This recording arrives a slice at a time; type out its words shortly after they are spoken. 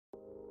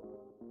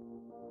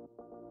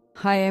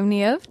Hi, I'm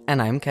Niamh. And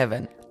I'm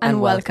Kevin.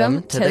 And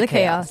welcome to the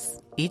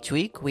Chaos. Each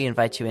week, we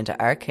invite you into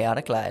our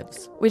chaotic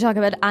lives. We talk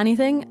about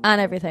anything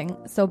and everything.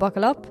 So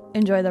buckle up,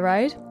 enjoy the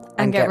ride,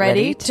 and get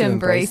ready to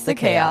embrace the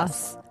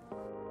chaos.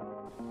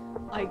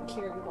 I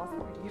clearly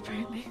wasn't ready,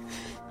 apparently.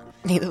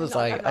 Neither was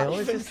I. I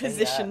always been just say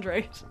positioned that.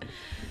 right.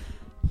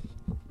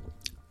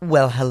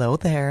 Well, hello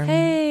there.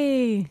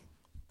 Hey,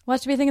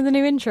 what do we think of the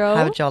new intro?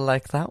 How'd y'all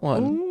like that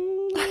one? Ooh.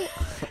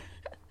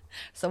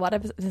 So what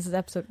episode? This is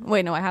episode...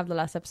 Wait, no, I have the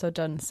last episode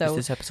done. So Is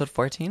this episode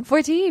 14?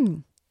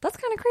 14. That's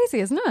kind of crazy,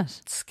 isn't it?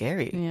 It's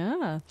scary.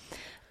 Yeah.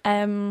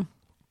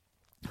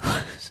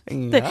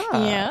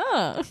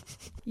 Yeah.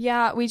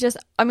 Yeah,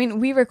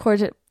 we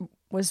recorded it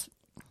wasn't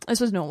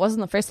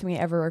the first time we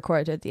ever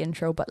recorded the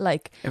intro, but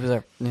like It was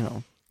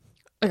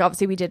like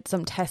obviously we did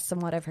some tests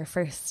and whatever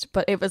first,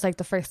 but it was like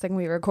the first thing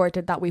we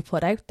recorded that we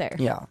put out there.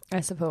 Yeah. I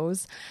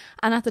suppose.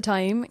 And at the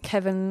time,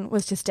 Kevin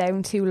was just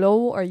down too low,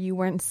 or you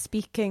weren't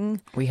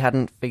speaking. We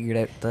hadn't figured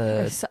out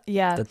the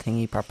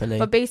thingy properly.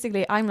 But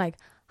basically, I'm like,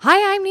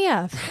 "Hi, I'm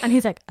Niamh," and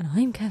he's like, "And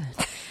I'm Kevin."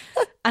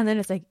 And then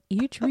it's like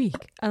each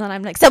week, and then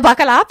I'm like, "So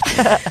buckle up."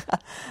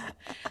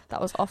 That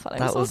was awful.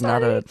 That was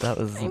not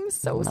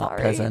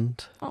sorry.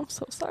 pleasant. I'm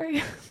so sorry.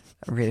 It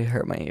really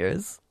hurt my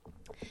ears.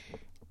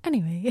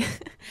 Anyway.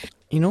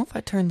 You know, if I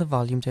turn the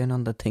volume down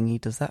on the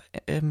thingy, does that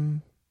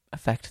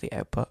affect the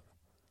output?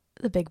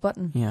 The big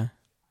button. Yeah.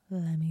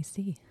 Let me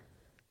see.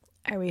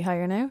 Are we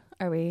higher now?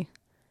 Are we...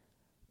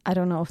 I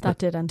don't know if that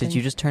did anything. Did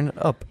you just turn it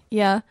up?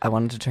 Yeah. I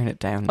wanted to turn it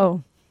down.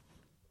 Oh.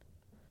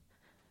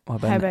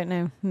 What How about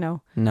now?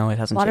 No. No, it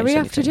hasn't What changed are we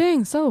anything. after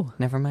doing? So?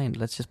 Never mind.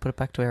 Let's just put it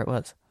back to where it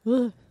was.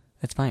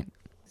 It's fine.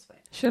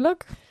 Sure,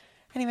 look.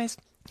 Anyways.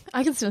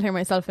 I can still hear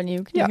myself and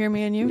you. Can Yeah. you hear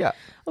me and you? Yeah.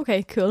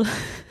 Okay, cool.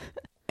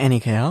 Any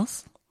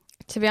chaos?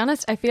 To be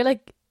honest, I feel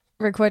like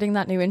recording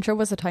that new intro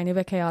was a tiny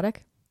bit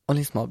chaotic.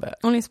 Only a small bit.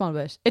 Only a small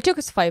bit. It took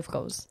us 5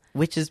 goes.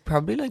 Which is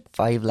probably like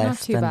 5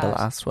 less too than the bad.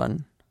 last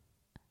one.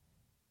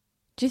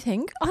 Do you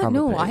think? Oh,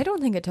 no, Probably. I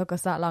don't think it took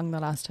us that long the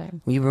last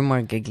time. We were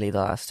more giggly the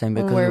last time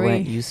because Were we we?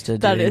 weren't used to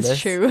That doing is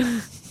this. true.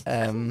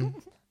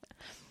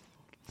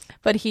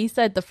 But he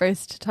said the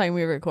first time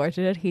we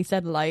recorded it, he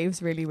said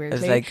lives really It weirdly.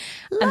 was like,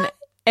 and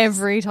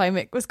every time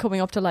it was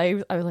coming up to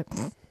lives, I was like,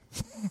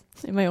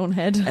 in my own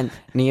head. and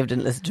Niamh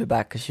didn't listen to it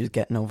back because she was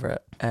getting over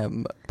it.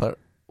 But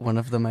one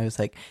of them I was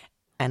like,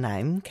 and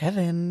I'm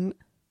Kevin.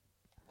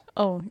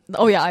 Oh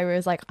yeah, I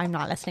was like, I'm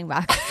not listening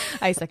back.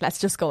 I was like, let's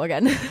just go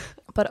again.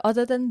 But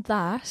other than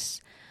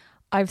that,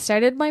 I've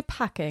started my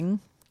packing,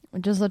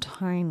 which is a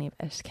tiny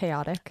bit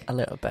chaotic. A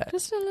little bit.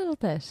 Just a little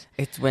bit.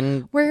 It's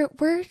when...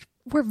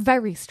 We're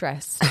very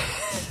stressed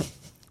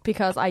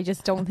because I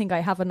just don't think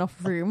I have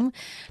enough room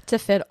to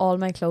fit all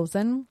my clothes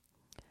in.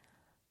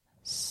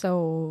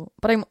 So,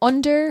 but I'm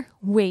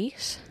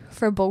underweight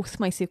for both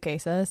my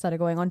suitcases that are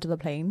going onto the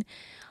plane,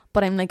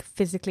 but I'm like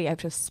physically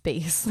out of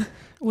space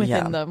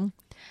within them.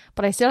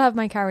 But I still have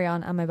my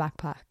carry-on and my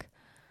backpack.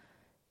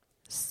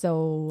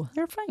 So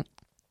You're fine.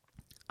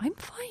 I'm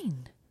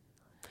fine.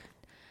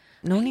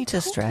 No need to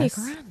totally stress.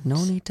 grand.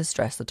 No need to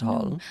stress at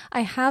all. No.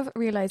 I have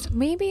realised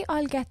maybe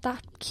I'll get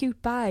that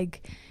cute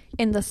bag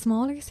in the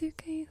smaller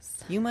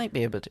suitcase. You might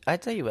be able to.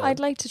 I'd say you will.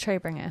 I'd like to try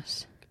bring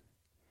it.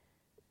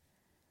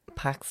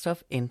 Pack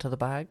stuff into the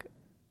bag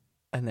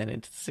and then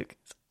into the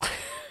suitcase.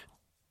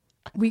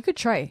 We could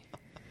try.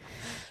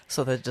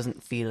 So that it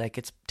doesn't feel like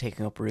it's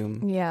taking up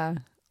room. Yeah.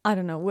 I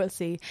don't know. We'll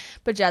see.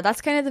 But yeah,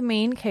 that's kind of the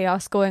main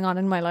chaos going on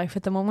in my life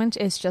at the moment,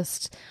 is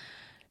just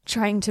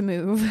trying to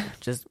move.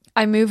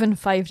 I move in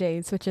 5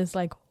 days, which is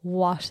like,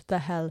 what the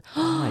hell?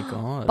 Oh my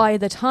God. By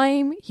the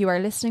time you are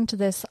listening to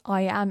this,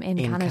 I am in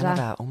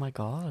Canada. Oh my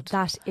God.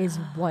 That is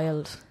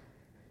wild.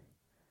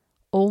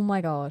 Oh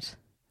my God.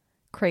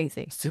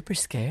 Crazy. Super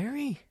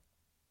scary.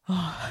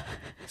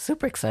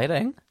 Super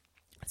exciting.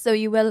 So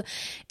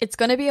it's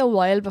going to be a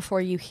while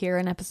before you hear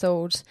an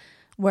episode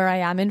where I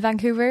am in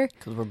Vancouver,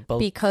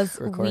 because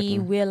we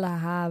will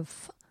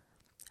have...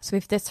 So we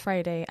have this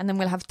Friday, and then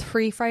we'll have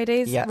 3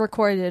 Fridays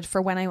recorded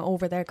for when I'm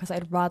over there, because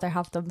I'd rather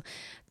have them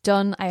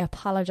done. I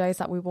apologise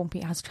that we won't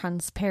be as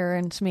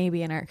transparent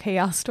maybe in our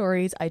chaos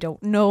stories. I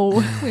don't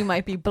know. We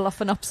might be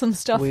bluffing up some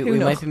stuff. We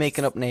might be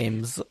making up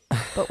names.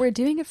 But we're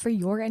doing it for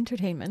your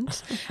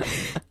entertainment,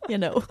 you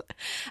know,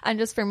 and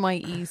just for my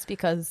ease,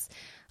 because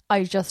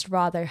I just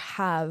rather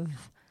have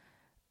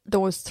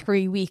those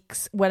 3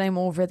 weeks when I'm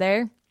over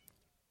there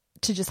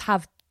to just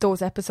have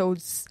those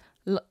episodes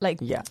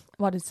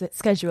what is it,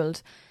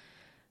 scheduled,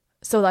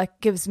 so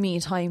that gives me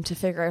time to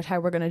figure out how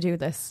we're going to do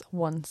this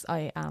once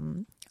I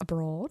am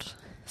abroad.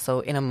 So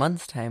in a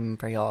month's time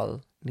for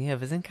y'all,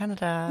 Niamh is in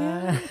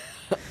Canada.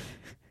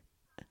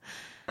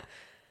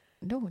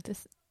 No,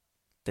 this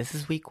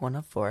is week 1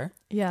 of 4.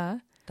 Yeah,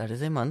 that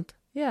is a month.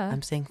 Yeah,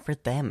 I'm saying for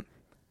them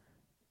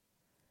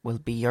will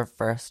be your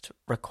first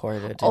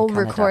recorded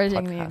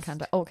recording podcast. me in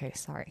Canada. Okay,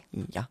 sorry.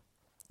 Yeah.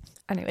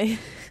 Anyway.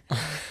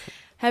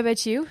 How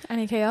about you?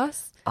 Any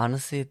chaos?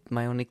 Honestly,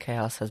 my only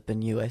chaos has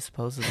been you, I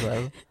suppose, as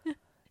well.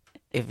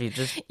 If you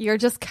just... You're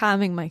just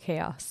calming my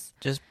chaos.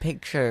 Just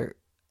picture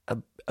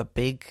a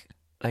big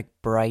like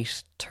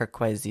bright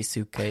turquoisey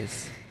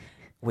suitcase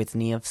with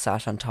Niamh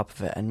sat on top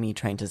of it and me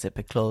trying to zip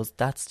it closed.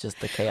 That's just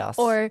the chaos.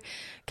 Or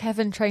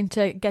Kevin trying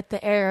to get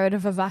the air out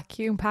of a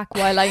vacuum pack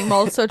while I'm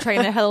also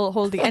trying to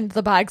hold the end of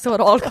the bag so it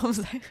all comes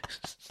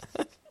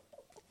out.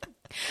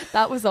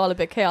 That was all a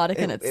bit chaotic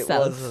in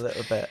itself. It was a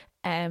little bit.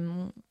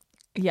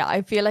 Yeah,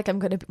 I feel like I'm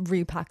going to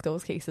repack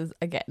those cases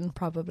again,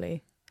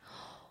 probably.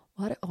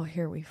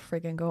 Here we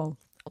friggin' go.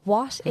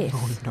 What if...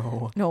 Oh,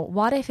 no. No,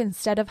 what if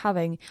instead of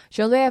having...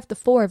 Surely I have the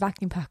 4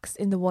 vacuum packs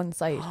in the one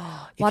side.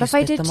 What if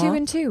I did 2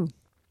 and 2?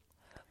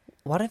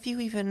 What if you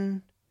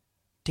even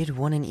did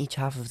 1 in each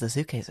half of the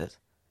suitcases?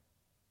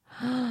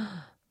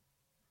 Oh,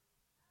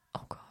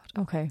 God.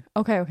 Okay.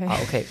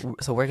 Okay,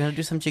 so we're going to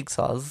do some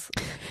jigsaws.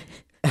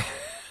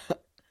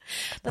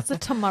 That's a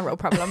tomorrow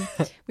problem.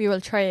 We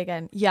will try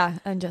again. Yeah,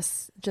 and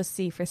just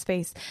see for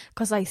space.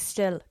 Because I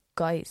still...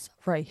 Guys,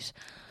 right...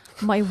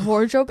 My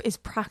wardrobe is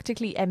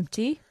practically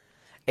empty.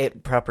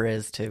 It proper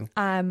is too.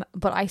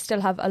 But I still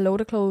have a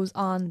load of clothes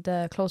on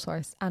the clothes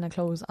horse and a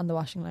clothes on the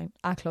washing line.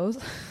 Clothes.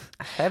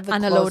 I have the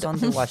clothes on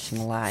the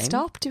washing line.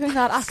 Stop doing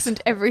that accent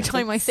every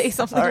time I say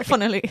something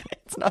funnily.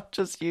 It's not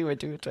just you, I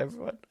do it to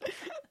everyone.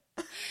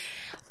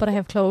 But I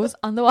have clothes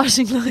on the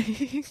washing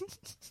line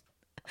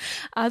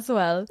as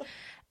well.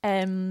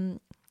 And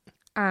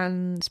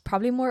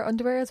probably more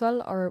underwear as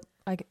well. Or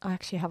I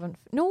actually haven't.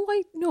 No,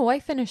 I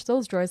finished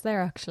those drawers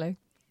there actually.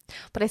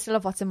 But I still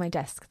have what's in my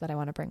desk that I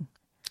want to bring.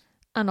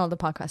 And all the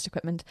podcast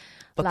equipment.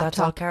 But laptop, that's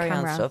all carry-on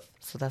camera. stuff,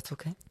 so that's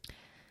okay.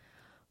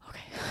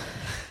 Okay.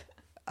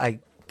 I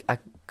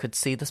could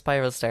see the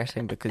spiral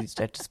starting because you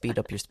start to speed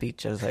up your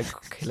speech. I was like,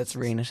 okay, let's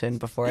rein it in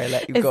before I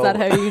let you go. Is that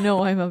how you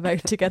know I'm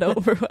about to get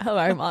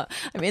overwhelmed?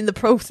 I'm in the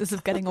process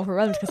of getting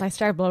overwhelmed because I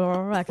start blah, blah,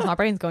 blah, blah, because my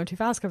brain's going too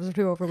fast because I'm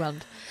too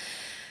overwhelmed.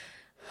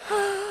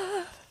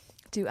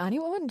 Do you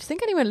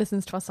think anyone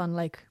listens to us on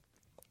like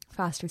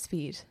faster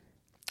speed?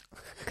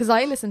 Because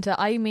I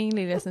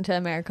mainly listen to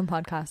American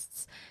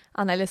podcasts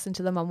and I listen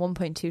to them on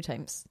 1.2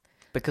 times.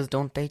 Because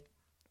don't they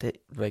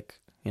like,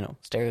 you know,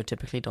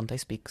 stereotypically, don't they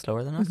speak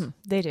slower than us? Mm-hmm.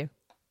 They do.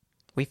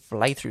 We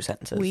fly through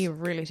sentences. We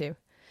really do.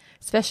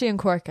 Especially in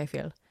Cork, I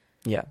feel.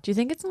 Yeah. Do you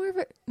think it's more of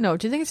a... No,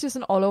 do you think it's just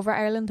an all over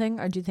Ireland thing?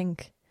 Or do you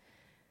think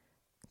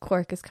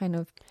Cork is kind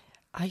of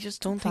I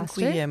just don't faster?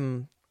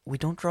 think we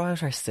don't draw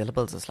out our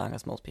syllables as long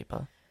as most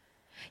people.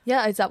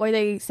 Yeah, is that why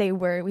they say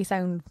we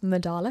sound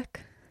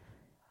Madalic?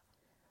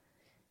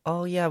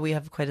 Oh yeah, we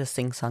have quite a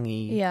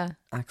sing-songy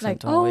accent, like,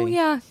 don't oh we?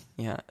 yeah.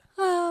 Yeah.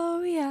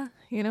 Oh yeah,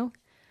 you know?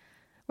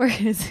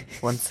 Whereas...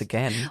 Once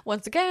again,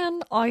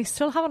 I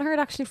still haven't heard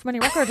actually from any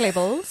record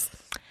labels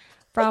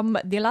from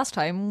the last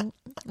time.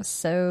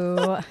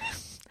 So,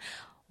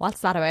 what's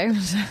that about?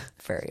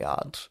 Very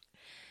odd.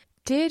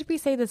 Did we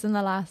say this in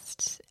the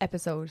last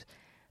episode,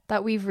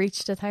 that we've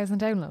reached 1,000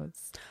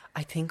 downloads?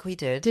 I think we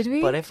did. Did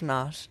we? But if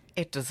not,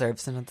 it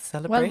deserves another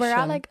celebration. Well, we're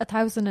at like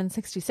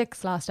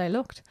 1,066 last I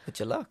looked. Would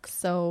you look?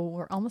 So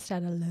we're almost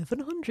at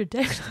 1,100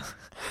 downloads.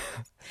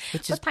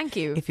 Which but thank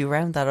you. If you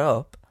round that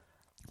up,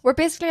 we're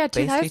basically at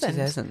 2,000. Basically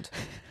 2,000.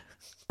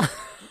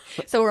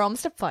 So we're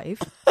almost at 5.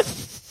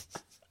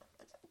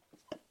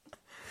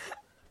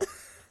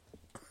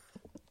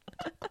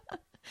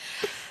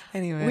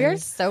 Anyway. We're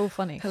so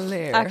funny.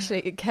 Hilarious.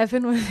 Actually,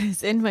 Kevin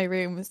was in my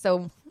room.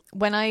 So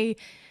when I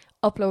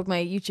upload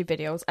my YouTube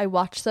videos, I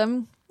watch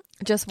them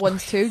just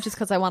once too, just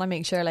because I want to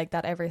make sure like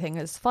that everything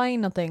is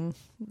fine,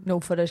 no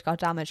footage got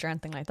damaged or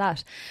anything like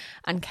that.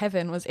 And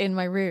Kevin was in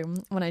my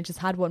room when I just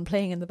had one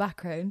playing in the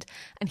background,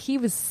 and he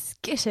was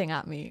skitting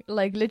at me,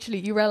 like literally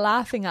you were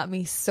laughing at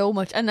me so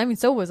much. And I mean,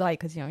 so was I,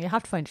 because you know you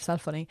have to find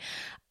yourself funny.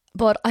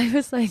 But I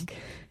was like,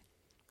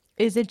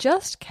 is it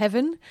just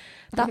Kevin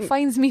that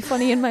finds me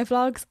funny in my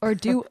vlogs, or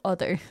do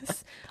others?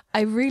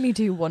 I really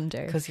do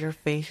wonder. Because your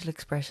facial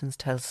expressions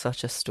tell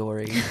such a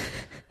story.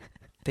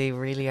 They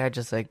really are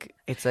just like,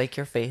 it's like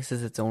your face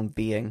is its own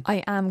being.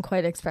 I am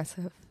quite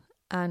expressive,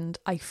 and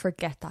I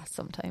forget that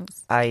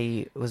sometimes.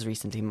 I was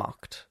recently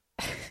mocked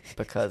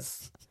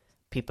because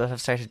people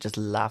have started just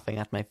laughing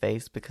at my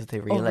face because they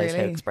realise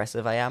how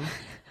expressive I am.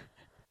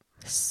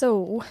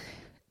 So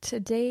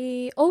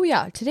today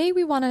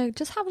we want to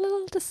just have a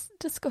little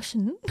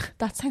discussion.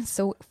 That sounds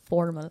so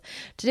formal.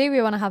 Today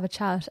we want to have a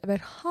chat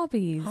about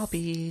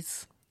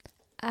hobbies.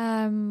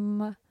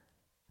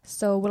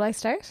 So will I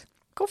start?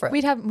 Go for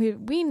it.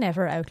 We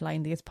never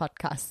outline these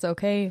podcasts,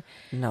 okay?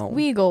 No.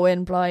 We go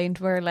in blind.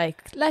 We're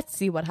like, let's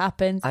see what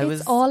happens.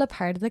 It's all a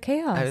part of the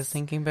chaos. I was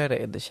thinking about it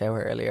in the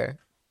shower earlier.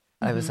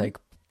 Mm-hmm. I was like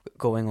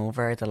going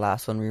over the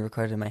last one we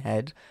recorded in my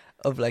head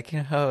of like, you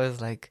know how I was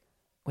like,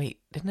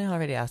 wait, didn't I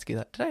already ask you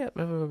that? Did I?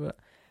 Blah, blah, blah, blah.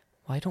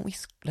 Why don't we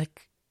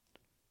like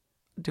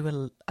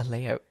do a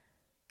layout?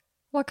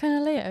 What kind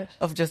of layout?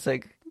 Of just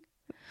like...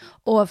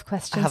 of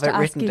questions to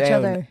ask each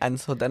other. And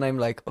so then I'm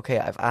like, okay,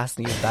 I've asked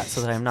you that so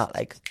that I'm not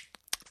like...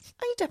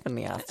 I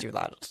definitely asked you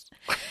that.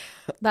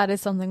 That is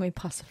something we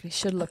possibly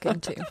should look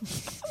into.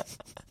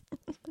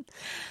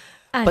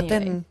 Anyway. But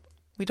then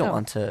we don't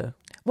want to.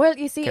 Well,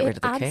 you see, get rid it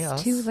of the adds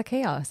chaos. to the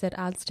chaos. It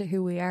adds to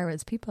who we are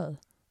as people,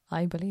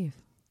 I believe.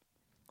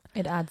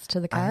 It adds to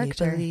the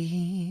character. I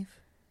believe.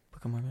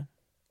 Book of Mormon.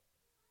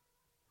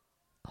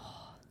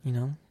 You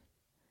know?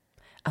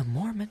 A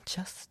Mormon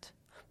just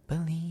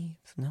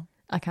believes. No?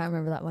 I can't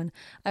remember that one.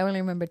 I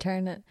only remember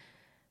turn it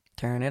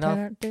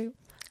off.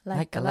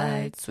 Like a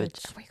light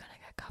switch. Are we going to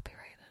get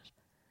copyrighted?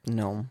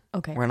 No.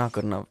 Okay. We're not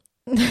good enough.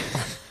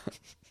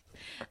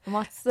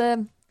 What's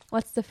the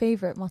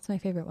favourite? What's my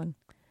favourite one?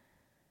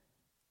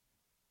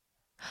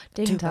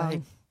 Ding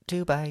dong.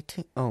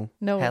 Oh,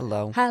 no.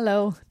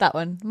 Hello. That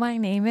one. My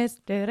name is.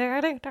 My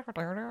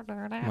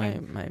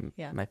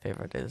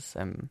favourite is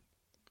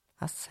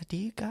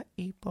Asadiga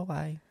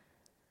Iboai.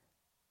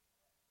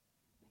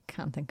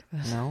 Can't think of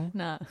it. No?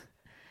 No.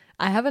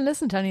 I haven't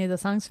listened to any of the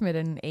songs from it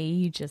in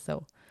ages,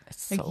 though.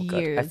 It's so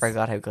good. I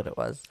forgot how good it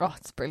was. Oh,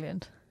 it's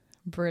brilliant.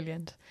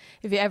 Brilliant.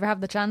 If you ever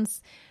have the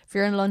chance, if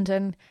you're in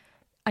London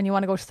and you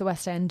want to go to the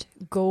West End,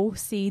 go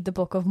see the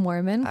Book of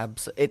Mormon.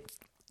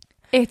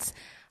 It's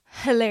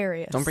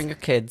hilarious. Don't bring your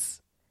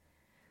kids.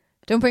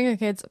 Don't bring your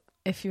kids.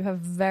 If you have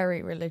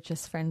very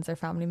religious friends or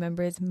family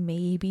members,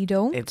 maybe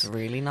don't. It's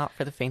really not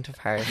for the faint of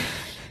heart.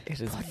 It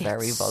is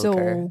very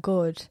vulgar. So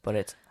good. But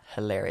it's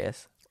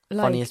hilarious.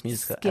 Like, funniest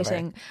musical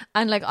ever.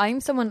 And like, I'm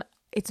someone,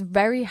 it's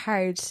very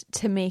hard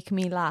to make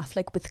me laugh,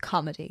 like with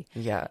comedy.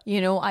 Yeah. You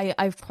know,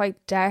 I've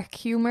quite dark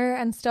humour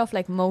and stuff,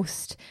 like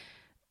most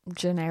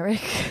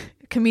generic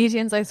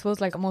comedians, I suppose,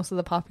 like most of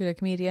the popular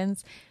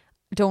comedians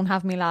don't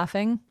have me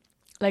laughing.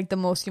 Like the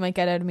most you might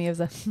get out of me is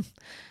a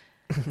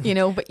you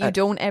know, but you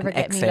don't ever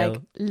get me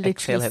like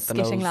literally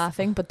skitting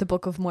laughing. But the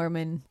Book of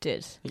Mormon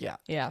did.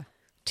 Yeah.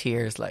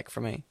 Tears, like,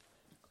 for me.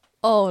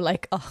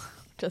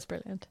 Just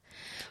brilliant.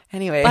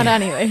 Anyway,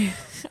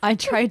 I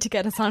tried to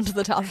get us onto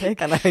the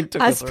topic, and I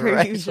took as us per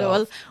right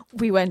usual. Off.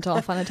 We went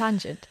off on a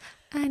tangent.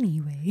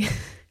 Anyway,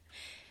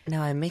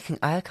 now I'm making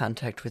eye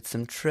contact with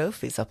some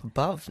trophies up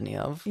above,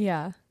 Niamh.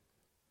 Yeah.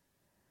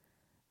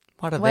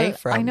 What are they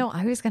from? I know.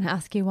 I was going to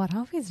ask you, what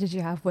hobbies did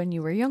you have when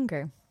you were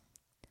younger?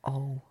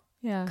 Oh.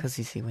 Yeah. Because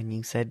you see, when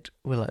you said,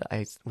 will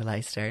I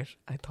start?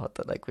 I thought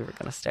that like we were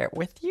going to start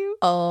with you.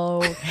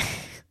 Oh.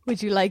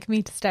 Would you like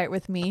me to start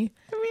with me?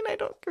 I mean, I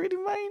don't really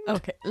mind.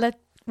 Okay.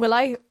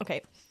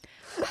 Okay.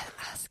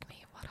 Ask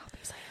me what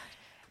hobbies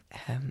I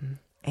had.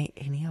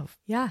 Niamh.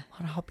 Yeah.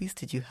 What hobbies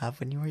did you have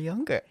when you were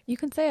younger? You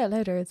can say it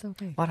later. It's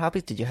okay. What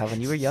hobbies did you have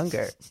when you were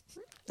younger?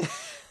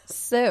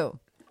 So,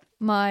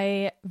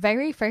 my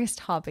very first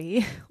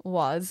hobby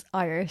was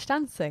Irish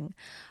dancing.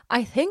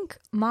 I think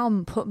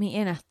Mom put me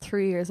in at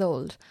 3 years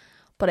old,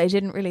 but I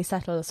didn't really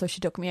settle, so she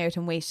took me out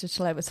and waited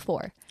till I was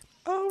 4.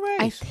 Oh,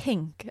 right. I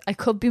think. I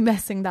could be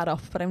messing that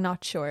up, but I'm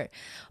not sure.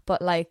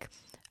 But like,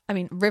 I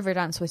mean,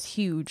 Riverdance was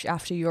huge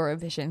after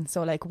Eurovision,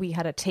 so like we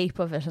had a tape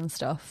of it and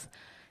stuff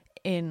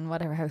in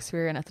whatever house we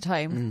were in at the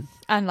time.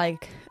 And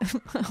like,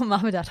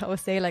 Mom and Dad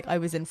always say, like, I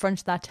was in front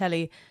of that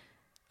telly.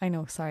 I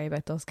know, sorry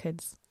about those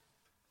kids.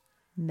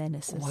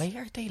 Menaces. Why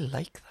are they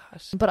like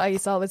that? But I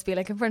used to always be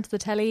like in front of the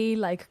telly,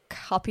 like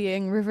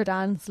copying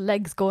Riverdance,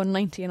 legs going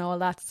 90 and all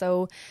that.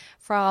 So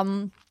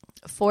from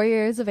 4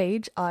 years of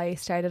age, I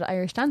started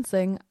Irish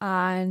dancing,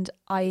 and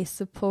I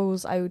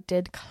suppose I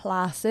did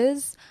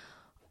classes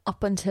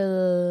up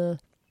until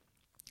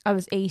I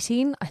was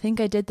 18. I think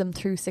I did them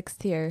through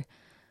 6th year.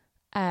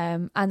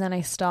 And then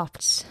I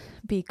stopped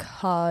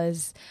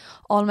because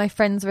all my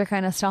friends were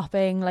kind of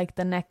stopping. Like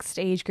the next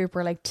age group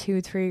were like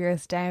 2-3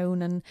 years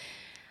down, and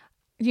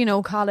you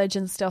know, college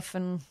and stuff,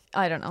 and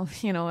I don't know,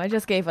 you know, I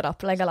just gave it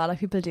up like a lot of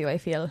people do, I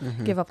feel,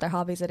 give up their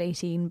hobbies at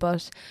 18.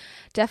 But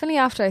definitely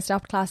after I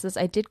stopped classes,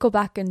 I did go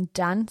back and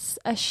dance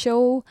a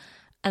show,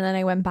 and then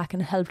I went back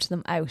and helped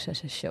them out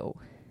at a show.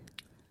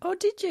 Oh,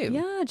 did you?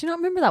 Yeah, do you not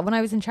remember that, when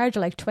I was in charge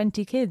of like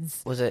 20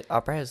 kids? Was it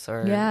opera house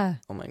or? Yeah.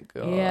 Oh my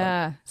God.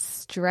 Yeah,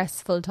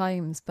 stressful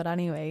times, but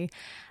anyway.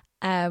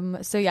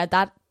 So yeah,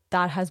 that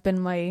has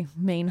been my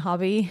main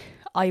hobby.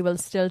 I will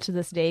still to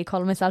this day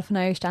call myself an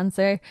Irish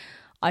dancer.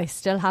 I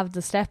still have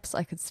the steps.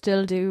 I could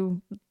still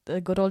do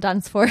the good old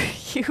dance for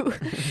you.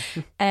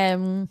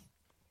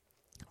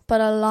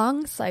 But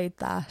alongside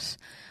that,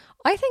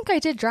 I think I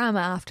did drama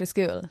after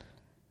school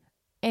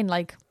in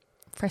like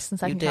first and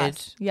second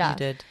class. Yeah, you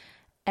did.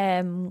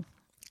 And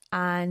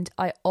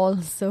I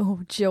also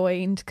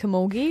joined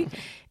Camogie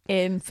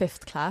in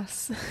 5th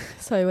class.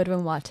 So I would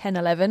have been 10,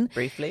 11.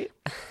 Briefly.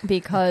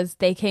 Because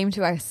they came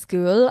to our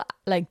school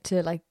like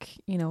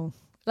you know,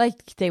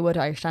 like they would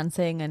Irish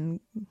dancing and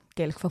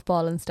Gaelic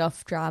football and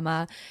stuff,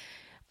 drama.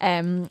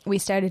 We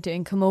started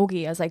doing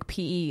Camogie as like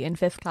PE in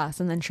 5th class,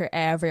 and then sure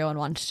everyone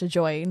wanted to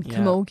join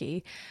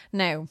Camogie.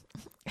 Now,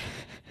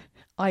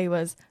 I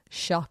was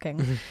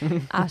shocking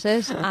at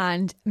it,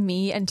 and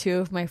me and 2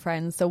 of my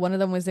friends, so one of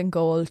them was in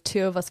goal,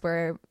 2 of us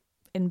were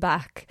in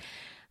back,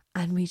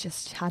 and we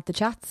just had the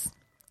chats.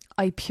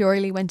 I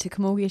purely went to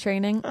Camogie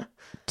training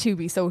to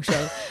be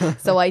social.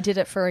 So I did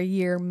it for a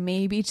year,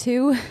 maybe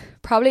 2.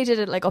 Probably did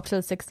it like up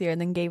till 6th year and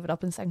then gave it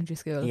up in secondary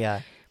school.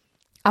 Yeah.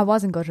 I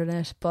wasn't good at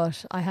it,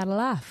 but I had a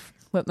laugh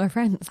with my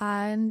friends.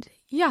 And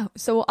yeah,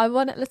 so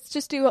let's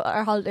just do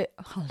our holidays,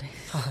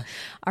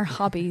 our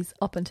hobbies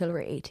up until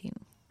we're 18.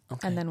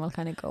 Okay. And then we'll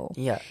kind of go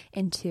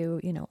into,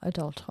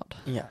 adulthood.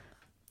 Yeah.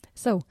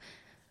 So,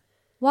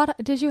 what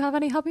did you have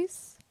any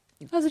hobbies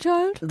as a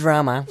child?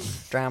 Drama,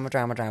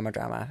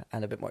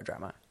 and a bit more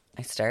drama.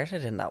 I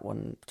started in that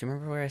one. Do you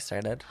remember where I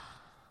started?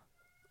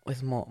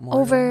 With more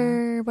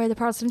over by the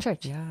Protestant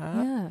church.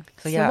 Yeah.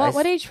 So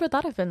what age would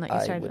that have been that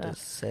you started? I would have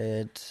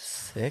said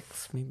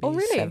 6, maybe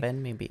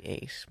 7, maybe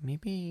 8,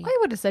 maybe. I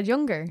would have said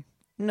younger.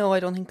 No,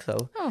 I don't think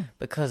so. Oh,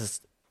 because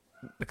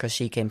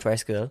she came to our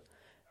school.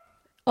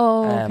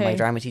 Oh, okay. My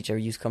drama teacher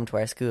used to come to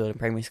our school in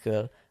primary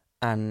school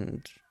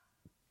and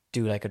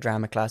do like a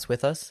drama class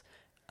with us,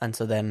 and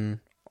so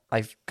then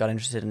I got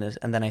interested in it,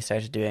 and then I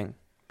started doing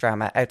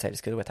drama outside of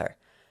school with her,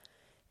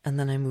 and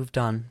then I moved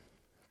on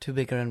to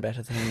bigger and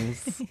better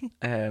things.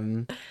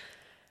 And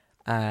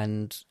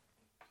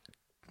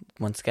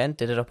once again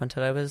did it up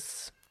until I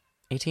was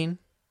 18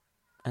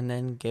 and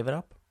then gave it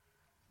up.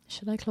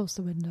 Should I close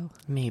the window?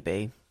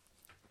 Maybe.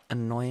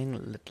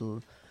 Annoying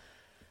little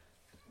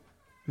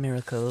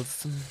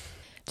miracles.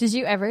 Did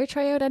you ever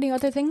try out any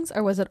other things,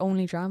 or was it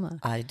only drama?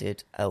 I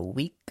did a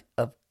week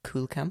of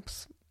cool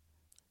camps.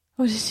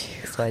 Oh, did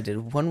you? So I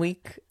did 1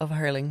 week of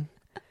hurling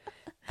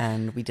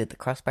and we did the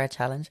crossbar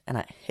challenge and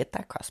I hit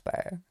that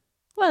crossbar.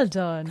 Well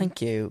done.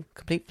 Thank you.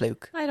 Complete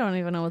fluke. I don't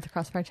even know what the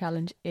crossbar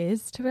challenge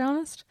is, to be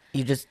honest.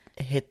 You just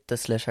hit the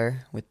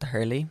slitter with the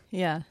hurley.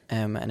 Yeah.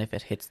 And if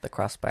it hits the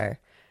crossbar,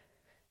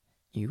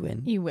 you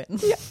win. You win.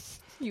 Yeah.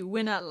 You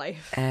win at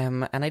life.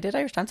 And I did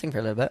Irish dancing for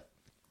a little bit.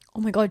 Oh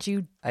my God,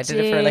 I did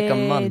it for like a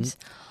month.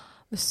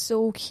 It was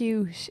so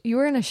cute. You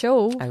were in a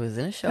show. I was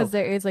in a show. Because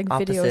there is like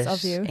videos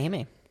of you.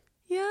 Amy.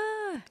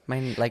 Yeah.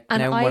 Mine, like,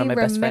 and now one of my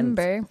best friends.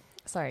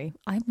 Sorry,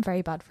 I'm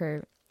very bad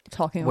for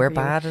talking We're over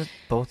bad you. At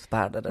both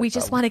bad at it. We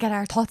just want to get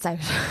our thoughts out.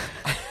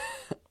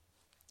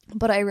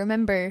 But I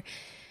remember,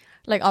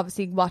 like,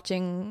 obviously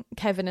watching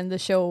Kevin in the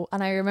show,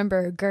 and I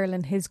remember a girl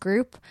in his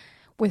group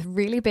with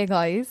really big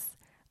eyes,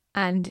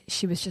 and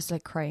she was just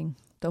like crying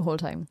the whole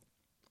time.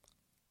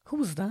 Who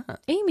was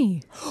that?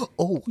 Amy.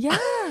 Oh. Yeah.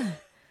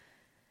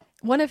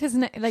 One of his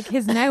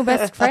his now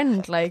best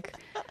friend. Like,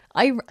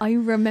 I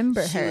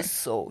remember her. She was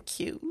so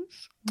cute.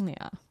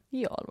 Yeah,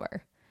 you all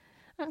were.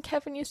 And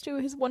Kevin used to do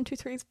his 1, 2,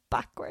 3s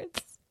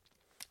backwards.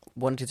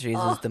 1, 2,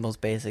 3s is the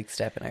most basic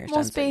step in Irish dancing.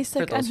 Most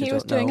basic, and he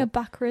was doing it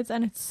backwards,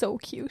 and it's so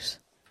cute.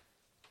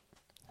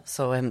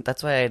 So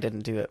that's why I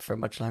didn't do it for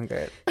much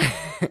longer.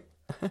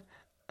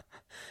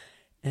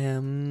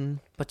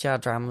 But yeah,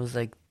 drama was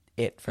like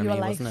it for me,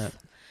 wasn't it?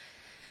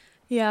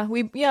 Yeah,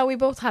 we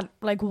both had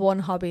like one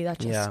hobby that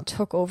just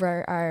took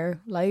over our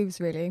lives,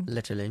 really.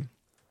 Literally.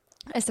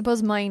 I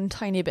suppose mine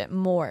tiny bit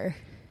more.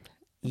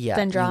 Yeah,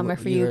 than drama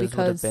for you, because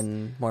would have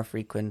been more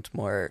frequent,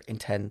 more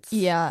intense.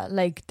 Yeah,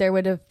 like there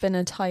would have been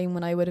a time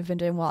when I would have been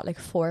doing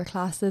 4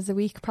 classes a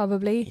week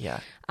probably. Yeah.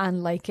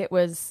 And like it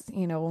was,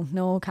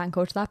 no, can't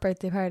go to that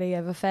birthday party, I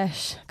have a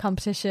fesh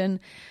competition,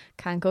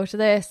 can't go to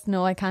this,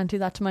 no, I can't do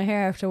that to my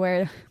hair, I have to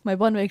wear my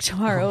bun wig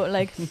tomorrow.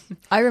 Like,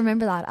 I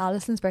remember that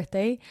Alison's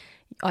birthday,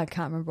 I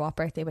can't remember what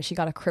birthday, but she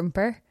got a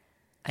crimper.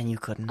 And you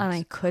couldn't. And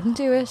I couldn't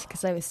do it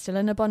because I was still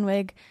in a bun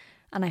wig.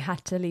 And I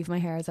had to leave my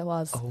hair as it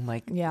was. Oh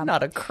my God. Yeah.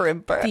 Not a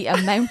crimper. The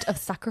amount of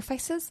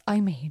sacrifices I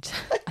made.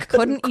 I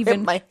couldn't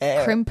even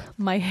crimp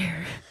my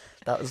hair.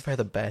 That was for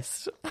the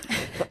best.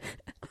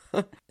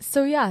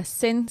 So yeah,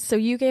 so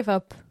you gave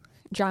up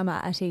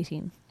drama at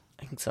 18.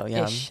 I think so,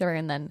 yeah. Sure,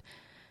 and then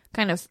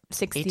kind of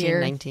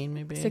 18, 19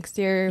 maybe. 6th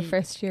year,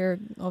 first year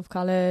of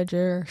college.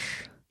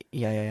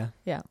 Yeah.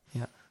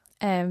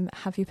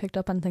 Have you picked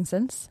up anything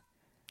since?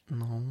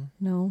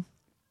 No.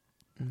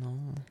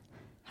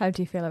 How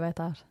do you feel about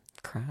that?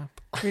 Crap.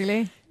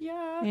 Really?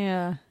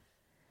 Yeah.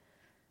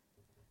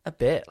 A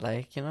bit,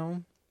 like,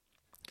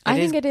 I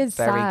think it is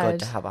very sad. good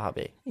to have a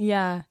hobby.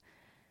 Yeah.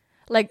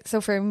 Like,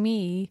 so for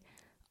me,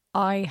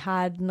 I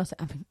had nothing.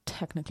 I mean,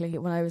 technically,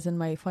 when I was in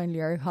my final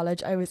year of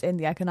college, I was in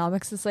the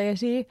Economic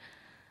Society,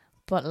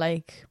 but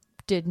like,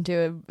 didn't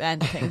do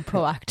anything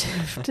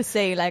proactive to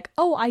say like,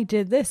 oh, I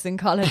did this in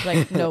college.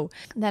 Like, no.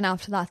 Then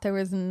after that, there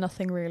was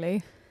nothing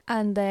really.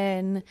 And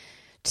then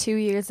 2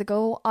 years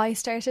ago, I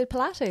started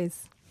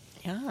Pilates.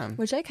 Yeah.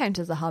 Which I count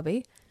as a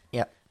hobby.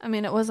 Yeah. I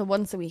mean, it was a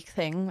once a week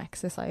thing,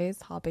 exercise,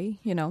 hobby,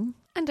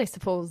 And I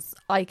suppose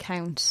I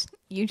count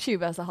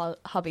YouTube as a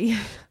hobby.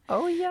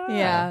 Oh, yeah.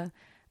 Yeah.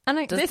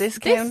 And Does this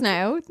count? This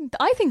now,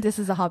 I think this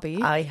is a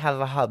hobby. I have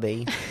a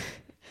hobby.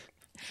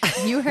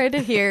 You heard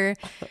it here.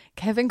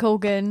 Kevin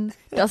Cogan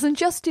doesn't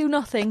just do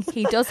nothing.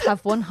 He does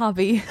have one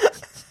hobby.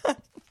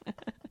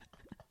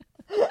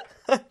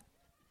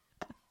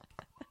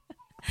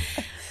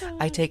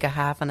 I take a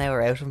half an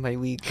hour out of my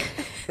week.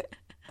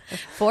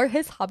 For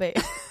his hobby.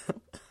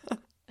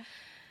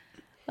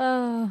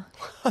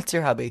 What's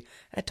your hobby?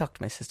 I talk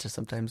to my sister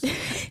sometimes.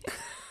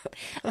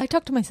 I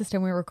talk to my sister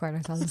and we record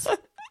ourselves.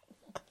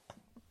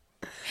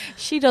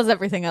 She does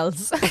everything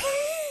else.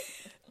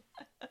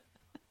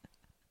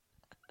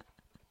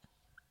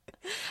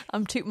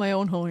 I'm tooting my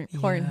own horn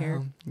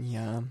here.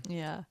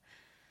 Yeah.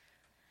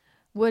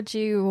 Would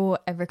you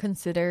ever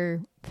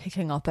consider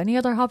picking up any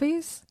other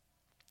hobbies?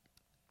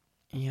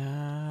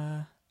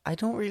 Yeah. I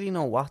don't really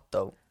know what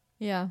though.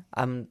 Yeah.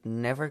 I'm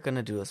never going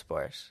to do a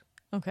sport.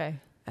 Okay.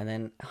 And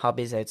then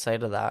hobbies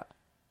outside of that,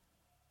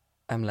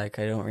 I'm like,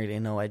 I don't really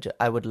know.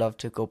 I would love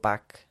to go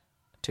back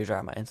to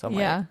drama in some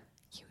way. Yeah.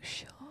 You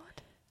should.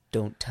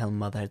 Don't tell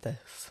mother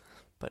this,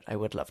 but I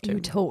would love to. You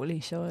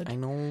totally should. I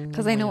know.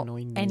 Because I know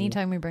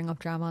anytime we bring up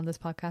drama on this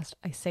podcast,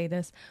 I say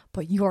this,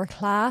 but your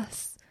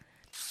class,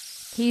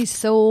 he's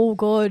so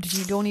good.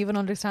 You don't even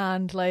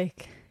understand.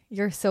 Like,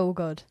 you're so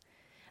good.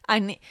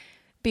 And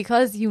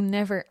because you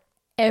never,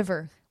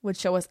 ever would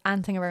show us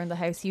anything around the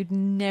house, you'd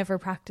never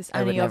practice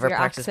any of your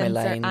accents or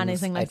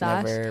anything like that.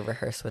 I'd never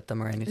rehearse with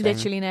them or anything.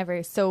 Literally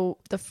never. So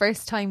the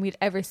first time we'd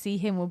ever see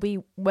him will be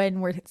when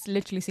we're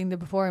literally seeing the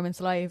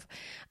performance live,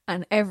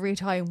 and every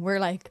time we're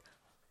like,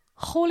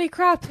 holy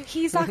crap,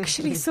 he's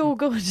actually so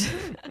good.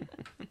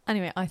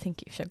 Anyway, I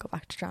think you should go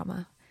back to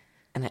drama.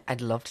 And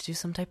I'd love to do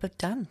some type of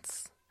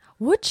dance.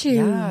 Would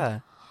you? Yeah.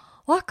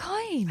 What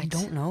kind? I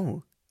don't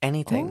know.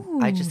 Anything.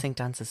 Oh. I just think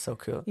dance is so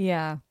cool.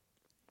 Yeah.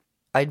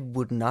 I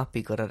would not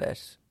be good at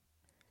it,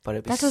 but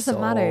it'd be so doesn't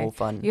matter.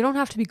 fun. You don't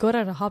have to be good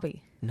at a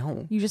hobby.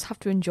 No. You just have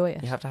to enjoy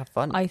it. You have to have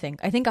fun. I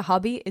think a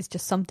hobby is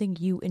just something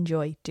you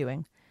enjoy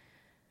doing.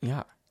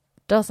 Yeah.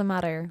 Doesn't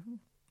matter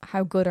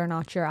how good or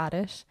not you're at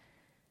it.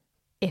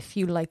 If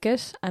you like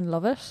it and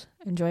love it,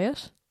 enjoy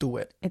it. Do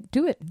it.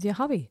 Do it. It's your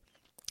hobby.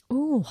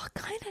 Oh, what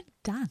kind of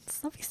dance?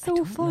 That'd be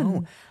so fun.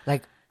 Know.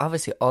 Like,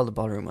 obviously, all the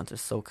ballroom ones are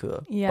so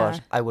cool. Yeah.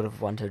 But I would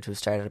have wanted to have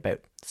started about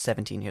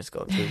 17 years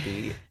ago to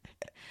be...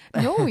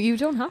 No, you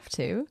don't have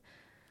to.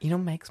 You know,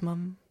 Meg's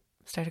mum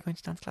started going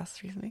to dance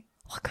classes recently.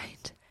 What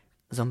kind?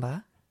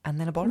 Zumba. And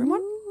then a ballroom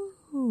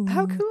one.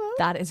 How cool.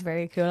 That is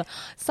very cool.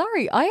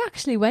 Sorry, I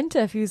actually went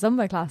to a few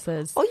Zumba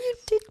classes. Oh, you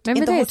did?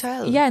 Remember in the this?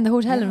 hotel? Yeah, in the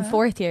hotel in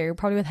 4th year,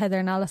 probably with Heather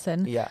and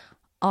Alison. Yeah.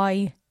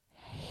 I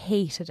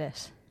hated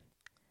it.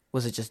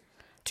 Was it just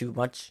too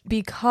much?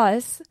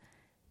 Because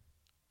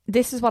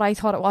this is what I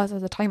thought it was at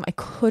the time. I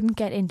couldn't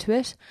get into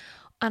it.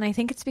 And I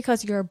think it's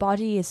because your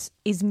body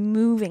is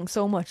moving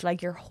so much,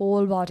 like your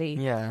whole body.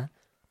 Yeah.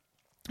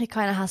 It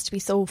kind of has to be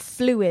so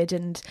fluid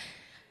and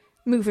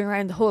moving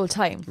around the whole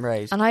time.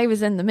 Right. And I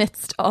was in the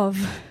midst of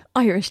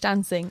Irish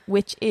dancing,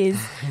 which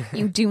is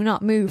you do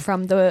not move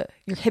from your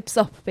hips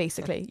up,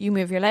 basically. You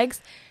move your legs,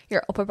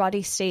 your upper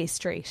body stays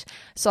straight.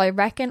 So I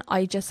reckon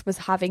I just was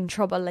having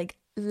trouble like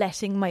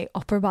letting my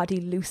upper body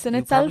loosen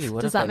itself.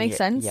 Does that make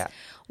sense? Yeah.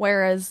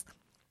 Whereas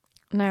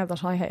now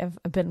that I have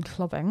been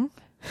clubbing...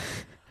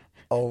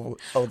 Oh,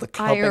 the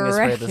clubbing is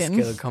where the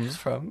skill comes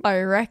from. I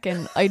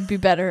reckon I'd be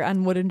better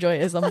and would enjoy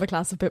a Zumba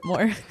class a bit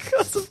more.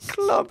 Because of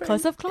clubbing.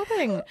 Because of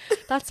clubbing.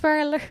 That's where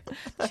I learned.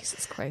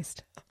 Jesus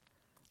Christ.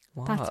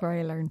 What? That's where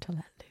I learned to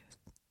let loose.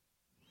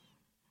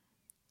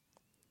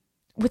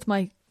 With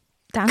my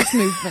dance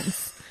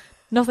movements.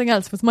 Nothing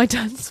else with my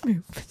dance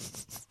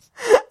movements.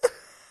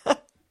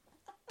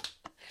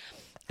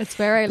 It's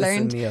where I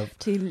learned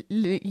to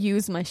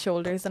use my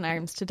shoulders and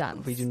arms to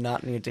dance. We do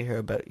not need to hear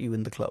about you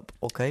in the club,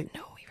 okay?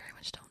 No, we very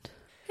much don't.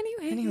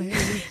 Anyway.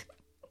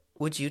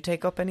 Would you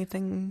take up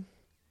anything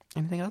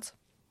else?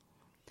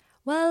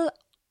 Well,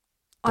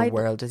 the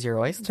world is your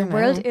oyster. The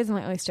world is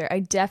my oyster. I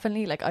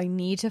definitely I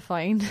need to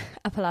find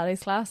a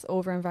Pilates class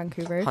over in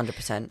Vancouver.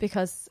 100%.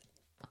 Because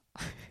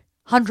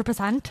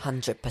 100%.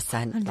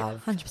 100%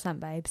 love. 100%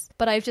 babes.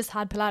 But I've just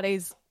had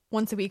Pilates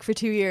once a week for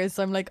 2 years,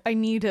 so I'm like, I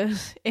need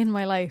it in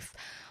my life.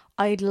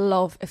 I'd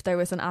love if there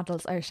was an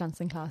adults Irish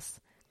dancing class.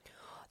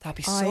 That'd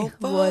be so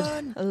fun.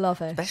 I would love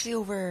it. Especially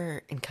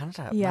over in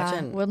Canada. Yeah,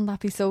 imagine. Wouldn't that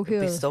be so cool?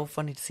 It'd be so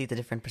funny to see the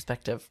different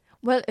perspective.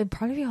 Well, it'd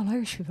probably be all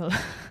Irish people.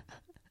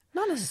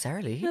 Not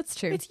necessarily. That's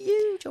true. It's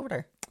huge over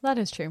there. That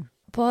is true.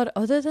 But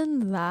other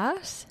than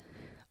that,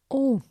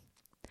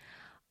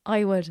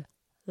 I would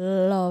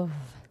love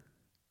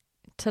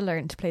to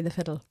learn to play the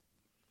fiddle.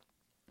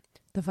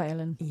 The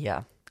violin.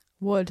 Yeah.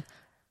 Would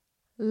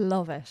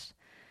love it.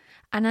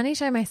 And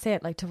anytime I say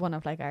it to one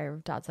of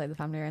our dad's side of the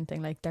family or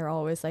anything, they're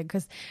always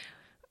because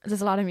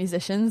there's a lot of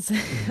musicians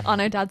on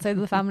our dad's side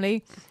of the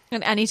family,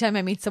 and anytime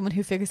I meet someone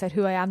who figures out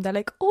who I am, they're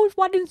like, oh,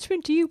 what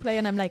instrument do you play?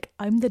 And I'm like,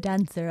 I'm the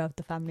dancer of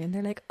the family. And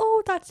they're like,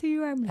 oh, that's who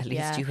you are. At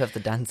least you have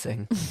the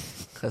dancing,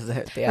 because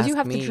they ask you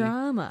have me, the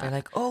drama. They're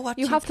like, oh, what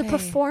you have the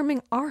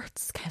performing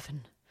arts,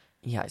 Kevin.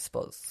 Yeah, I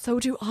suppose. So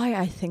do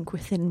I think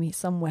within me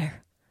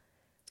somewhere.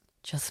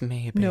 Just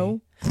maybe. No.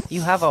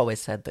 You have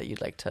always said that you'd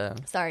like to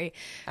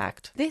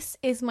act. This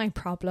is my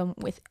problem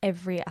with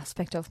every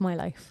aspect of my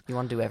life. You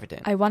want to do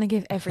everything. I want to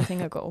give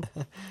everything a go.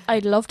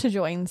 I'd love to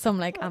join some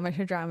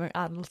amateur drama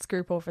adults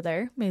group over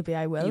there. Maybe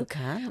I will. You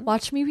can.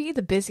 Watch me be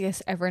the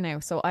busiest ever now.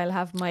 So I'll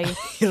have my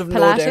You'll have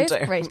Pilates. No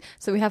downtime. Right.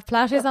 So we have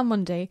Pilates on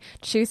Monday.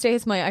 Tuesday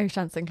is my Irish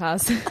dancing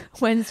class.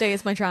 Wednesday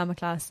is my drama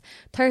class.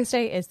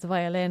 Thursday is the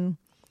violin.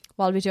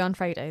 What we do on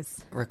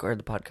Fridays? Record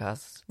the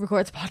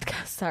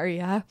podcast. Sorry,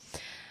 yeah.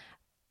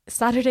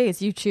 Saturday is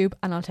YouTube,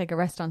 and I'll take a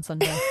rest on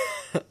Sunday.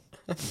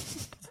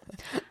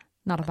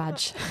 Not a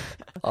badge.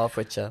 Off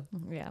with you.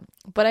 Yeah.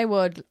 But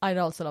I'd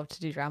also love to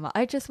do drama.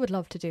 I just would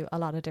love to do a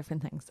lot of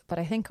different things. But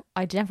I think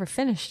I never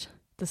finished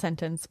the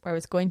sentence where I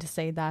was going to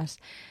say that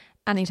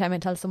anytime I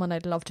tell someone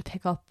I'd love to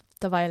pick up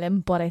the violin,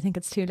 but I think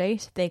it's too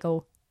late, they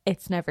go,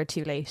 it's never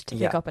too late to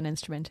pick up an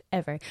instrument,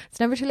 ever. It's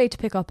never too late to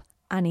pick up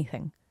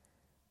anything,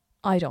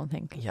 I don't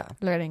think. Yeah.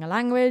 Learning a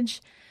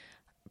language,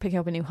 picking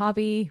up a new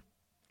hobby,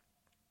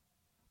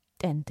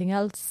 anything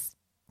else.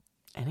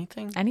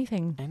 Anything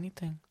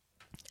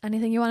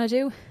you want to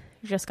do,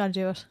 you just got to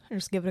do it. Or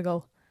just give it a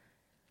go.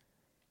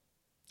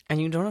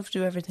 And you don't have to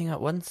do everything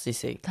at once, you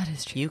see. That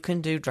is true. You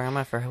can do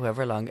drama for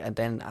however long, and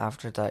then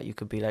after that you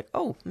could be like,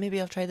 oh, maybe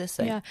I'll try this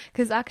thing. Yeah,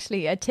 because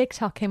actually a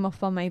TikTok came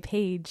up on my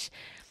page,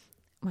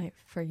 my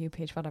For You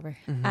page, whatever.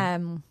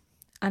 And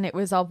it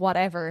was of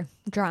whatever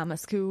drama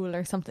school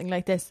or something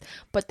like this,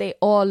 but they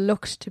all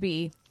looked to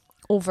be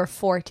over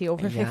 40,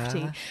 over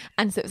 50.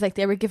 And so it was like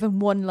they were given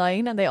one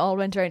line and they all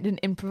went around and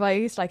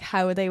improvised like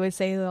how they would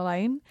say the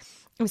line.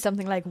 It was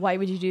something like, why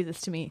would you do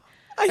this to me?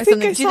 I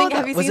think I saw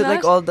that. Was it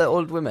like all the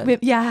old women?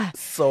 Yeah.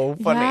 So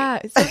funny.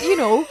 Yeah. So, you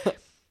know,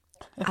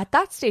 at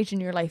that stage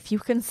in your life, you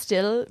can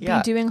still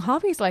be doing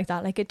hobbies like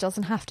that. Like, it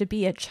doesn't have to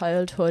be a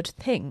childhood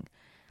thing.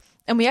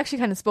 And we actually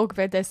kind of spoke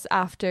about this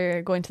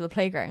after going to the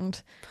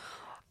playground.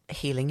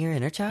 Healing your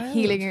inner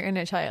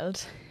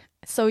child.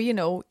 So, you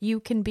know, you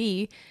can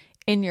be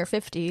in your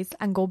 50s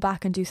and go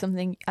back and do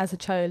something as a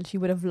child you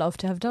would have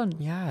loved to have done.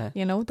 Yeah.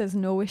 You know, there's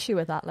no issue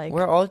with that. Like,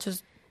 we're all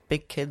just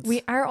big kids.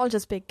 We are all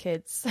just big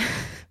kids.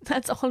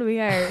 That's all we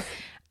are.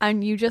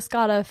 And you just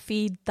gotta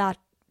feed that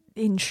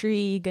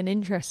intrigue and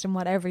interest in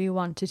whatever you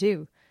want to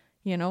do.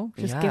 You know,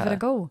 just give it a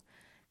go.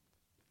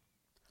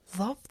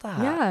 Love that.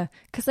 Yeah,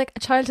 because like a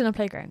child in a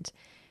playground,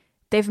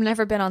 they've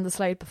never been on the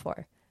slide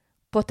before,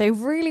 but they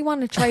really want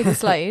to try the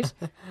slide.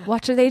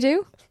 What do?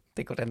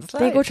 They go down the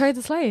slide. They go try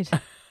the slide,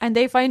 and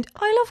they find,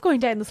 I love going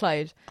down the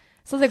slide,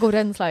 so they go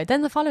down the slide.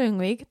 Then the following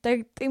week,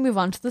 they move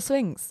on to the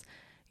swings.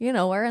 You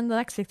know, or in the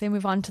next week they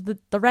move on to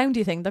the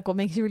roundy thing that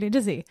makes you really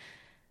dizzy.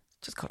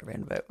 Just called a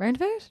roundabout.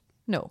 Roundabout?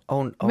 No.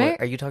 Oh,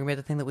 are you talking about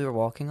the thing that we were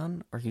walking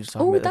on? Or are you just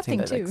talking about the thing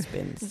that like,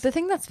 spins? The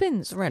thing that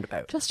spins. It's a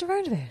roundabout. Just a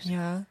roundabout.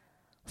 Yeah.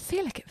 I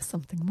feel like it was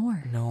something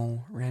more.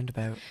 No,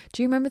 roundabout.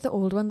 Do you remember the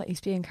old one that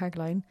used to be in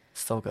Carrigaline?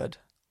 So good.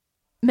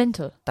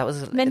 Mental. That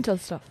was mental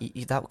stuff.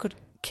 That could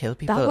kill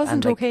people. That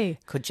wasn't and, okay.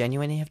 Could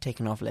genuinely have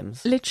taken off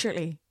limbs.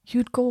 Literally.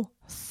 You'd go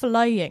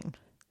flying.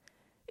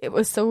 It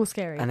was so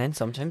scary. And then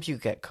sometimes you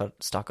get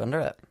stuck under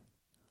it.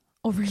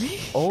 Oh, really?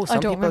 Oh,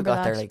 some people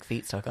got their like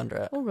feet stuck under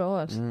it. Oh,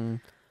 God.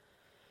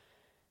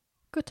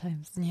 Good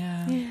times.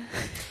 Yeah.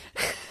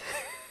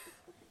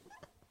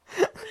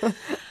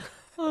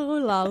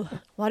 Oh, lol.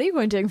 What are you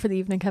going doing for the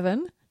evening,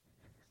 Kevin?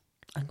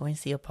 I'm going to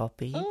see a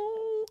puppy.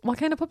 Oh, what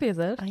kind of puppy is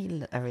it?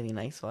 A really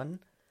nice one.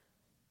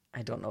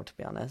 I don't know, to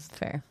be honest.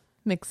 Fair.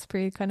 Mixed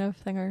breed kind of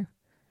thing, or?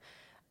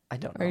 I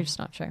don't know. Or you're just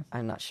not sure?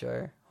 I'm not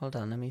sure. Hold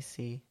on, let me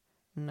see.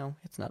 No,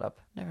 it's not up.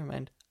 Never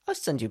mind. I'll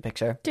send you a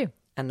picture. Do.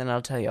 And then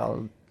I'll tell you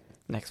all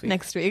next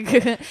week.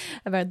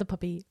 About the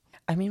puppy.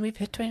 I mean, we've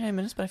hit 29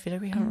 minutes, but I feel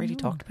like we haven't really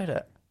talked about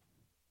it.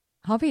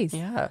 Hobbies?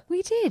 Yeah.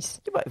 We did.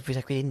 Yeah, but I feel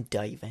like we didn't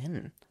dive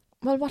in.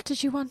 Well, what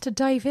did you want to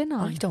dive in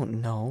on? I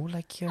don't know.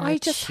 Like your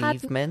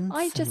achievements.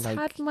 I just like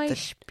had my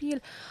spiel.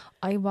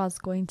 I was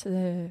going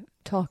to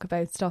talk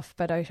about stuff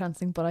about Irish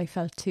dancing, but I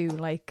felt too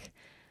like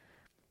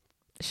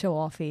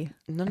show-offy.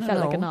 No, I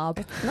felt like a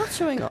knob. Not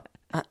showing up.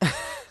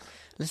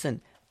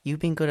 Listen, you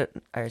being good at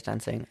Irish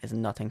dancing is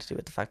nothing to do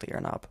with the fact that you're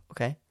a knob,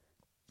 okay?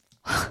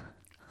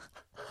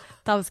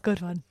 That was a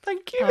good one.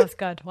 Thank you. That was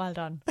good. Well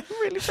done. I'm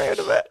really proud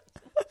of it.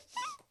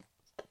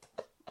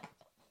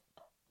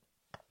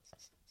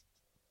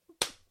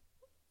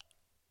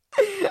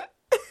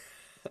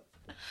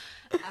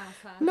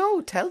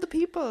 No, tell the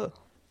people.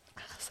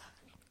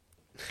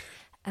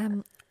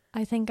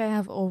 I think I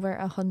have over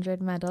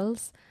 100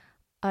 medals.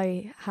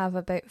 I have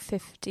about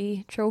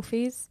 50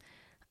 trophies,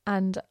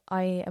 and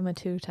I am a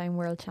 2-time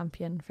world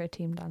champion for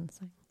team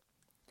dancing.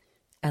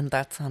 And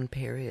that's on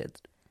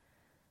period.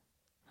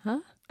 Huh?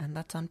 And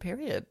that's on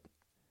period.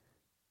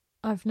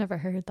 I've never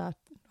heard that.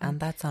 And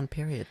that's on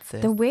period,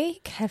 sis. The way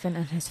Kevin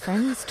and his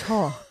friends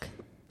talk.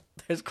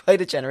 There's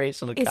quite a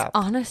generational gap. It's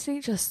honestly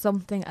just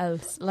something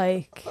else.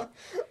 Like,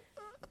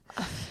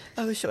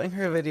 I was showing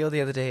her a video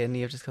the other day and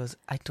Neve just goes,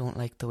 I don't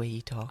like the way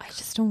you talk. I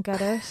just don't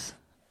get it.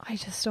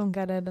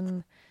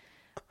 And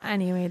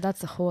anyway,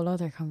 that's a whole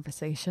other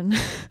conversation.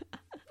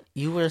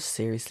 You were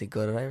seriously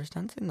good at Irish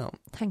dancing though.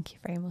 Thank you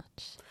very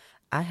much.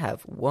 I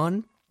have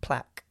one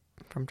plaque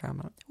from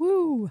drama.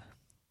 Woo!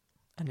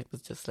 And it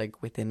was just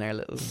like within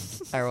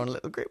our own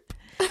little group.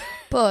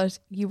 But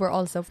you were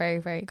also very,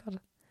 very good.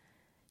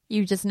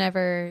 You just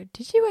never...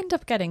 Did you end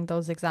up getting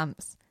those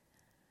exams?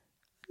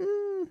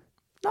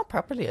 Not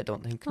properly, I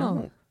don't think.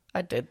 No. Oh.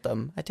 I did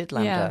them. I did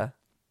Lambda.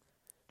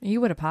 Yeah.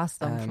 You would have passed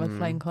them with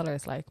flying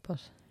colours, like,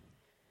 but...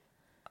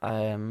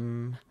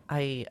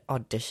 I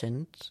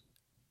auditioned.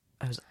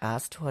 I was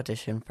asked to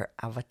audition for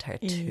Avatar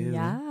 2.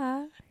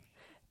 Yeah.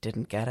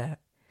 Didn't get it.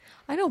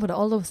 I know, but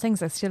all those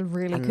things are still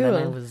really cool. And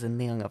then I was in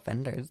The Young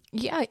Offenders.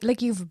 Yeah,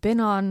 like you've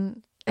been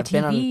on I've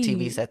been on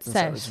TV sets and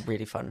stuff. It was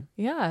really fun.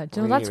 Yeah,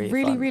 do you know, that's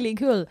really, really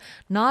cool.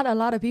 Not a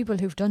lot of people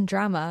who've done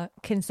drama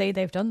can say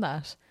they've done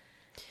that.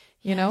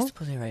 you know? I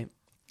suppose you're right.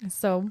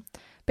 So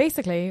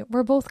basically,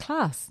 we're both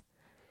class.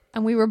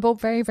 And we were both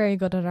very, very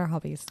good at our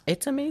hobbies.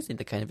 It's amazing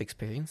the kind of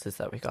experiences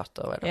that we got,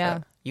 though.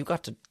 Yeah. You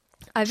got to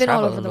I've been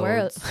all over the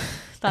world.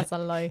 That's a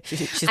lie.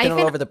 She's been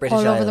all over the British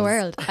Isles. All over the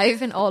world. I've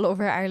been all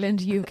over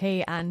Ireland,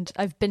 UK, and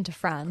I've been to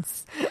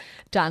France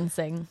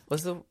dancing.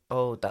 That's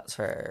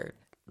for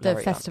the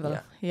festival.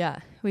 Yeah.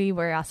 We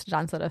were asked to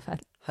dance at a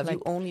festival. Have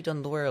you only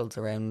done the worlds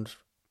around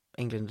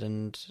England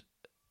and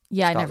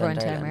Yeah, Scotland, I never went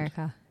to Ireland?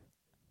 America.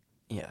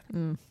 Yeah.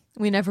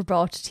 We never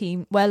brought a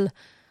team. Well,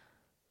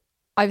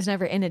 I was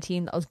never in a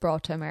team that was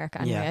brought to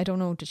America anyway. Yeah. I don't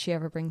know, did she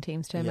ever bring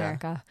teams to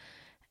America?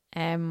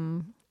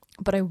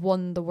 But we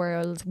won the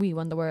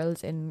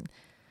worlds in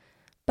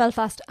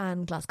Belfast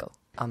and Glasgow.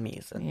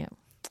 Amazing. Yeah.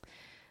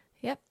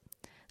 Yep.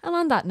 And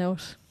on that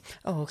note,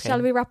 okay.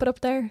 Shall we wrap it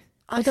up there?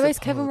 Otherwise,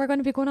 Kevin, we're going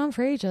to be going on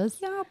for ages.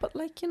 Yeah, but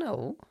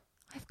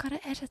I've got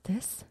to edit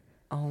this.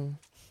 Oh.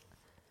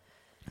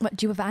 What,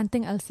 do you have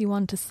anything else you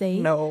want to say?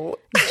 No.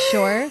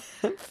 Sure?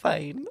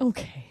 Fine.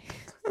 Okay.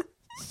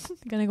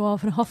 You're going to go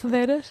off and huff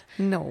about it?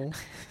 No.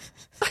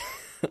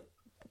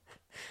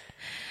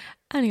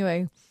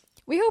 Anyway,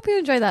 we hope you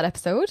enjoyed that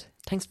episode.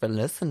 Thanks for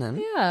listening.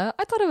 Yeah,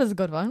 I thought it was a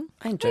good one.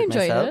 I enjoyed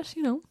myself.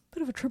 it.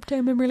 Bit of a trip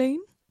down memory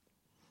lane.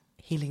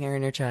 Healing our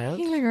inner child.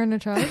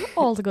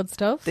 All the good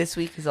stuff. This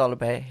week is all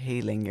about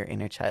healing your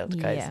inner child,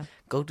 guys. Yeah.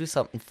 Go do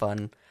something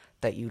fun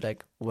that you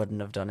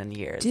wouldn't have done in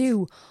years.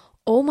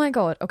 Oh my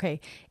God. Okay.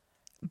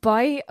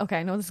 I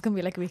know this is going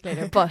to be like a week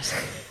later, but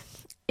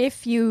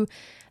if you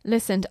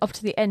listened up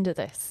to the end of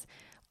this,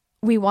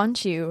 we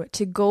want you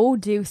to go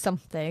do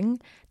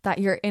something that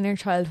your inner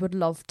child would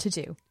love to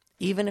do.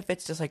 Even if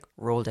it's just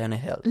roll down a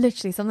hill.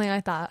 Literally something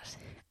like that.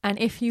 And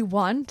if you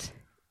want,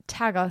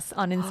 tag us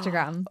on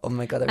Instagram. Oh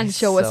my God, and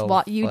show us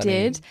what you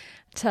did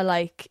to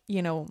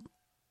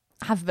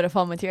have a bit of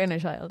fun with your inner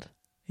child.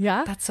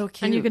 Yeah? That's so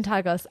cute. And you can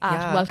tag us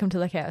at Welcome to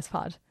the Chaos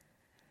Pod.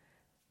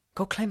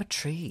 Go climb a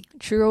tree.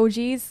 True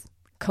OGs,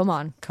 come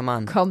on.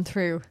 Come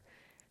through.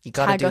 You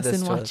gotta tag do us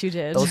this in to what us. you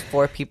did. Those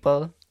 4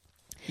 people,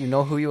 you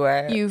know who you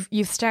are.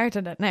 You've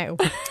started it now.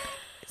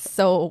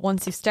 So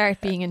once you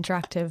start being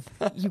interactive,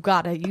 you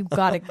gotta,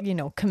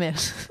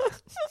 commit.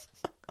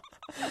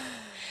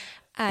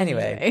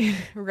 Anyway,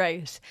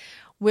 right.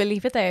 We'll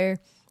leave it there.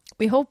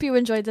 We hope you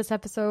enjoyed this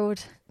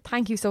episode.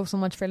 Thank you so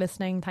much for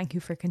listening. Thank you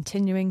for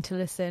continuing to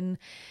listen.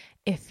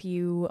 If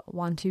you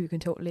want to, you can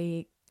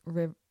totally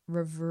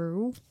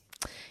review.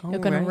 You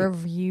can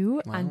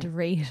review and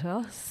rate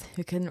us.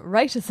 You can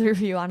write us a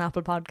review on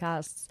Apple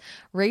Podcasts.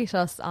 Rate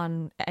us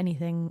on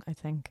anything, I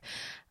think.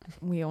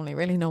 We only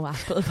really know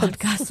Apple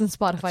Podcasts and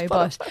Spotify.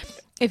 But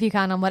if you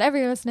can, on whatever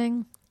you're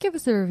listening, give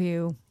us a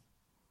review.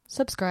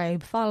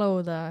 Subscribe.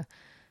 Follow the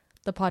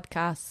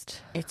podcast.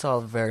 It's all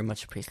very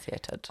much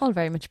appreciated. All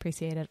very much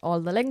appreciated. All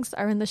the links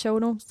are in the show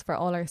notes for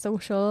all our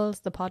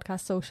socials, the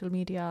podcast social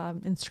media,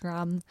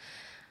 Instagram.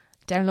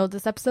 Download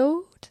this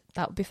episode.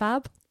 That would be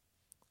fab.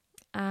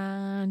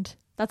 And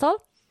that's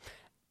all.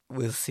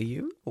 We'll see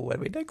you when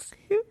we next see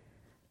you.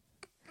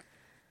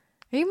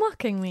 Are you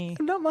mocking me?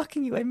 I'm not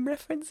mocking you, I'm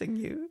referencing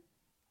you.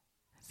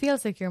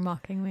 Feels like you're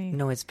mocking me.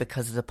 No, it's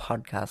because of the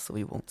podcast, so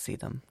we won't see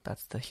them.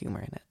 That's the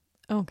humour in it.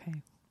 Okay.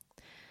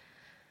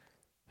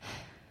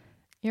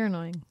 You're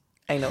annoying.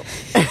 I know.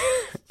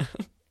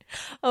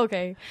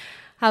 Okay.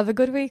 Have a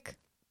good week.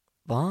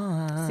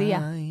 Bye. See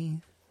ya.